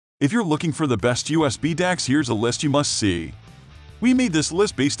If you're looking for the best USB DACs, here's a list you must see. We made this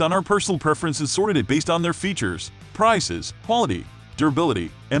list based on our personal preferences, sorted it based on their features, prices, quality,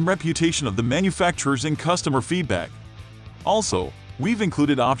 durability, and reputation of the manufacturers and customer feedback. Also, we've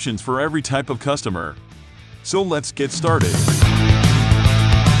included options for every type of customer. So let's get started.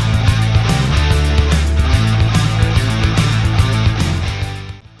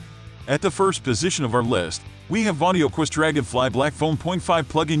 At the first position of our list, we have AudioQuest DragonFly Black Foam 0.5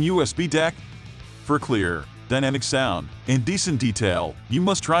 plug-in USB DAC. For clear, dynamic sound, and decent detail, you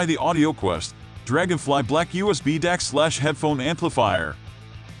must try the AudioQuest DragonFly Black USB DAC/headphone amplifier.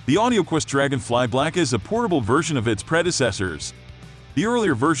 The AudioQuest DragonFly Black is a portable version of its predecessors. The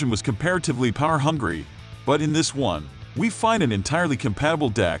earlier version was comparatively power-hungry, but in this one, we find an entirely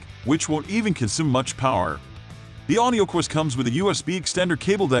compatible DAC, which won't even consume much power. The AudioQuest comes with a USB extender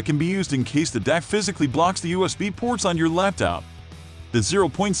cable that can be used in case the DAC physically blocks the USB ports on your laptop. The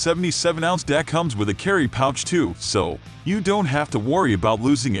 0.77-ounce DAC comes with a carry pouch too, so you don't have to worry about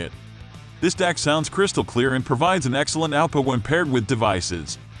losing it. This DAC sounds crystal clear and provides an excellent output when paired with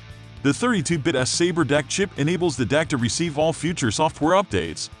devices. The 32-bit Sabre DAC chip enables the DAC to receive all future software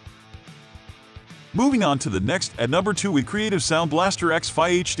updates. Moving on to the next, at number 2 with Creative Sound Blaster X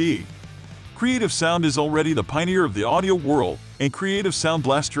FiiO HD. Creative Sound is already the pioneer of the audio world, and Creative Sound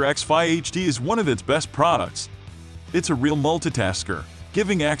Blaster X FiiO HD is one of its best products. It's a real multitasker,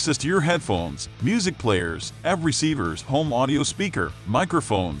 giving access to your headphones, music players, AV receivers, home audio speaker,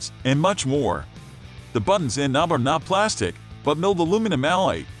 microphones, and much more. The buttons and knob are not plastic, but milled aluminum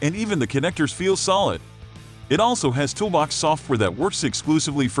alloy, and even the connectors feel solid. It also has toolbox software that works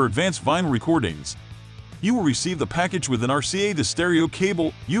exclusively for advanced vinyl recordings. You will receive the package with an RCA to stereo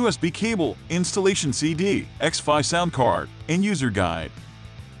cable, USB cable, installation CD, X-Fi sound card, and user guide.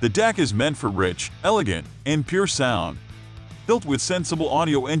 The DAC is meant for rich, elegant, and pure sound. Built with sensible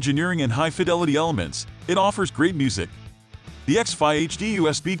audio engineering and high-fidelity elements, it offers great music. The X-Fi HD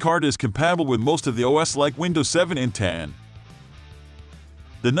USB card is compatible with most of the OS like Windows 7 and 10.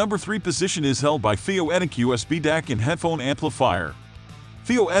 The number 3 position is held by FiiO USB DAC and headphone amplifier.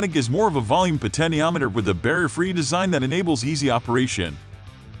 FiiO is more of a volume potentiometer with a barrier-free design that enables easy operation.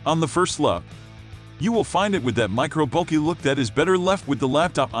 On the first look, you will find it with that micro-bulky look that is better left with the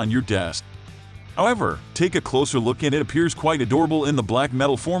laptop on your desk. However, take a closer look and it appears quite adorable in the black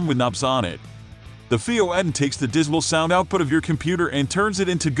metal form with knobs on it. The FiiO takes the dismal sound output of your computer and turns it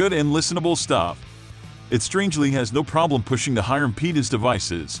into good and listenable stuff. It strangely has no problem pushing the higher impedance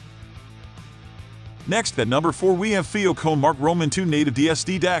devices. Next, at number 4 we have FiiO CoMark Roman 2 Native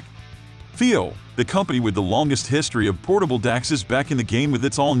DSD DAC. FiiO, the company with the longest history of portable DACs, is back in the game with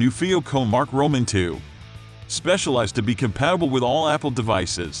its all-new FiiO CoMark Roman 2. Specialized to be compatible with all Apple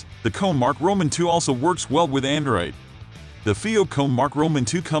devices, the CoMark Roman 2 also works well with Android. The FiiO CoMark Roman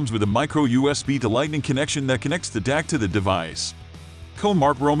 2 comes with a micro USB to Lightning connection that connects the DAC to the device.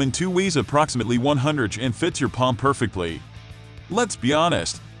 CoMark Roman 2 weighs approximately 100 and fits your palm perfectly. Let's be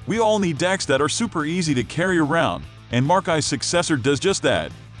honest, we all need DACs that are super easy to carry around, and Mark-I's successor does just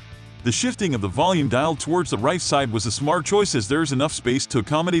that. The shifting of the volume dial towards the right side was a smart choice, as there's enough space to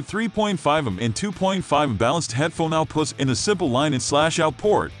accommodate 3.5mm and 2.5mm balanced headphone outputs in a simple line-in/out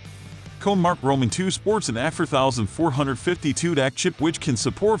port. CoMark Roman 2 sports an A4452 DAC chip which can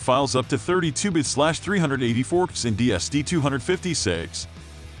support files up to 32-bit/384 and DSD256.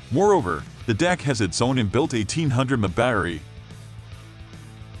 Moreover, the DAC has its own inbuilt 1800 mAh battery.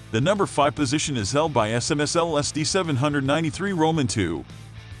 The number 5 position is held by SMSL SD793 Roman 2.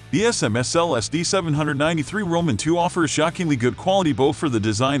 The SMSL SD793 Roman 2 offers shockingly good quality both for the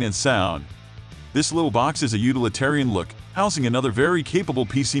design and sound. This little box is a utilitarian look, housing another very capable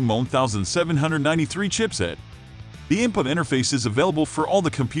PC-1793 chipset. The input interface is available for all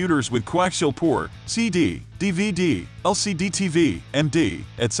the computers with coaxial port, CD, DVD, LCD TV, MD,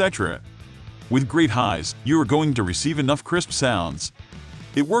 etc. With great highs, you are going to receive enough crisp sounds.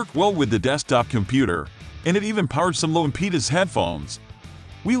 It worked well with the desktop computer, and it even powered some low-impedance headphones.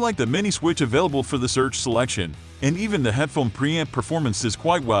 We like the mini switch available for the search selection, and even the headphone preamp performance is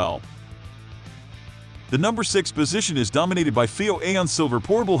quite well. The number 6 position is dominated by FiiO Aeon Silver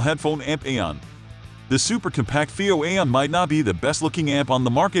Portable Headphone Amp Aeon. The super compact FiiO Aeon might not be the best looking amp on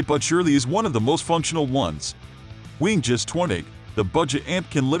the market, but surely is one of the most functional ones. Weighing just 20, the budget amp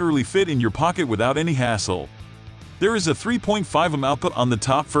can literally fit in your pocket without any hassle. There is a 3.5mm output on the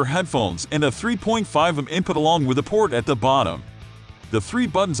top for headphones and a 3.5mm input along with a port at the bottom. The 3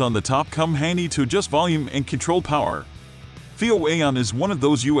 buttons on the top come handy to adjust volume and control power. FiiO Aeon is one of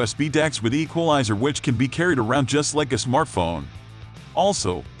those USB DACs with equalizer which can be carried around just like a smartphone.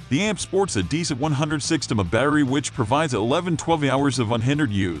 Also, The amp sports a decent 106 mAh battery which provides 11-12 hours of unhindered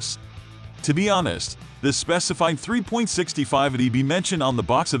use. To be honest, the specified 3.65 dB mentioned on the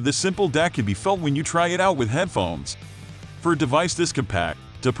box of this simple DAC can be felt when you try it out with headphones. For a device this compact,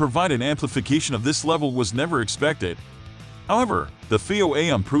 to provide an amplification of this level was never expected. However, the FiiO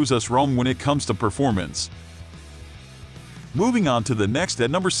AM proves us wrong when it comes to performance. Moving on to the next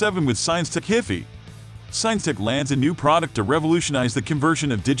at number 7 with Signstek HIFI. Signstek lands a new product to revolutionize the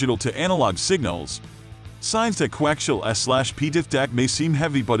conversion of digital to analog signals. Signstek coaxial S/PDIF DAC may seem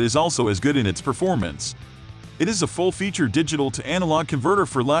heavy but is also as good in its performance. It is a full-feature digital to analog converter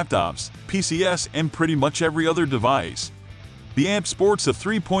for laptops, PCs, and pretty much every other device. The amp sports a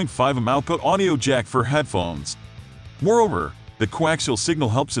 3.5 output audio jack for headphones. Moreover, the coaxial signal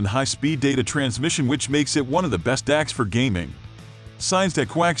helps in high-speed data transmission which makes it one of the best DACs for gaming. Signstek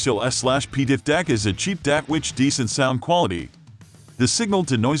coaxial S/PDIF DAC is a cheap DAC with decent sound quality. The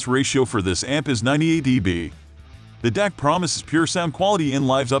signal-to-noise ratio for this amp is 98 dB. The DAC promises pure sound quality and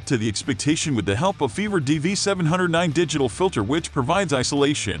lives up to the expectation with the help of FiiO DV709 digital filter which provides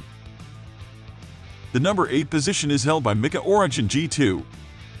isolation. The number 8 position is held by Micca OriGen G2.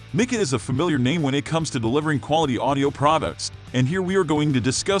 Micca is a familiar name when it comes to delivering quality audio products, and here we are going to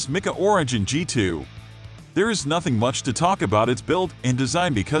discuss Micca OriGen G2. There is nothing much to talk about its build and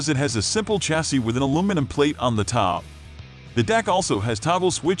design because it has a simple chassis with an aluminum plate on the top. The DAC also has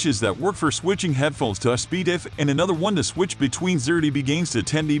toggle switches that work for switching headphones to SPDIF and another one to switch between 0 dB gains to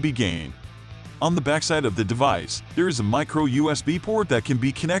 10 dB gain. On the backside of the device, there is a micro USB port that can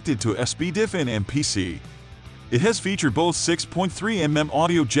be connected to SPDIF and MPC. It has featured both 6.3 mm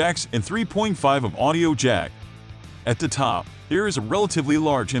audio jacks and 3.5 audio jack. At the top, there is a relatively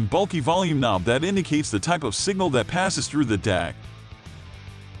large and bulky volume knob that indicates the type of signal that passes through the DAC.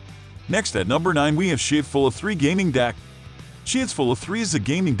 Next at number 9 we have Schiit Fulla 3 Gaming DAC. Schiit's Fulla 3 is a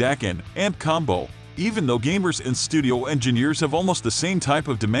gaming DAC and amp combo. Even though gamers and studio engineers have almost the same type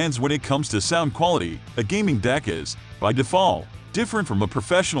of demands when it comes to sound quality, a gaming DAC is, by default, different from a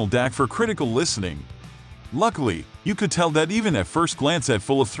professional DAC for critical listening. Luckily, you could tell that even at first glance at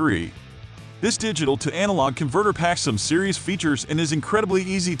Fulla 3. This digital to analog converter packs some serious features and is incredibly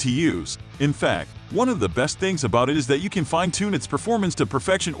easy to use. In fact, one of the best things about it is that you can fine-tune its performance to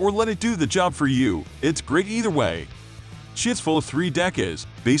perfection or let it do the job for you. It's great either way. Schiit's Fulla 3 DAC is,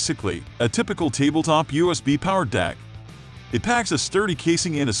 basically, a typical tabletop USB-powered DAC. It packs a sturdy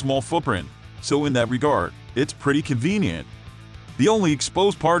casing and a small footprint, so in that regard, it's pretty convenient. The only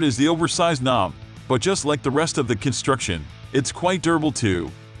exposed part is the oversized knob, but just like the rest of the construction, it's quite durable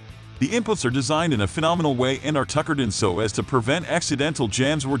too. The inputs are designed in a phenomenal way and are tuckered in so as to prevent accidental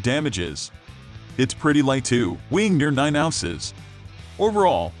jams or damages. It's pretty light too, weighing near 9 ounces.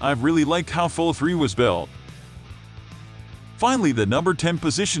 Overall, I've really liked how Fulla 3 was built. Finally, the number 10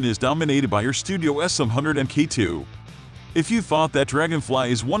 position is dominated by EarStudio ES100 MK2. If you thought that DragonFly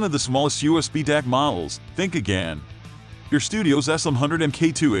is one of the smallest USB DAC models, think again. EarStudio's ES100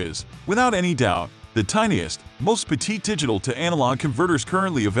 MK2 is, without any doubt, the tiniest, most petite digital to analog converters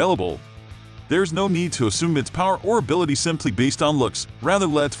currently available. There's no need to assume its power or ability simply based on looks, rather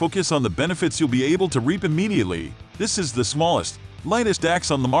let's focus on the benefits you'll be able to reap immediately. This is the smallest, lightest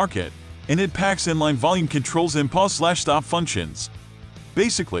DACs on the market, and it packs inline volume controls and pause/stop functions.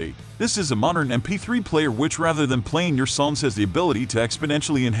 Basically, this is a modern MP3 player which rather than playing your songs has the ability to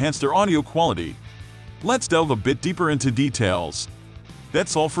exponentially enhance their audio quality. Let's delve a bit deeper into details.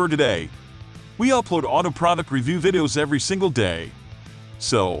 That's all for today. We upload auto product review videos every single day.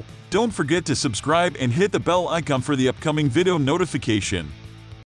 So, don't forget to subscribe and hit the bell icon for the upcoming video notification.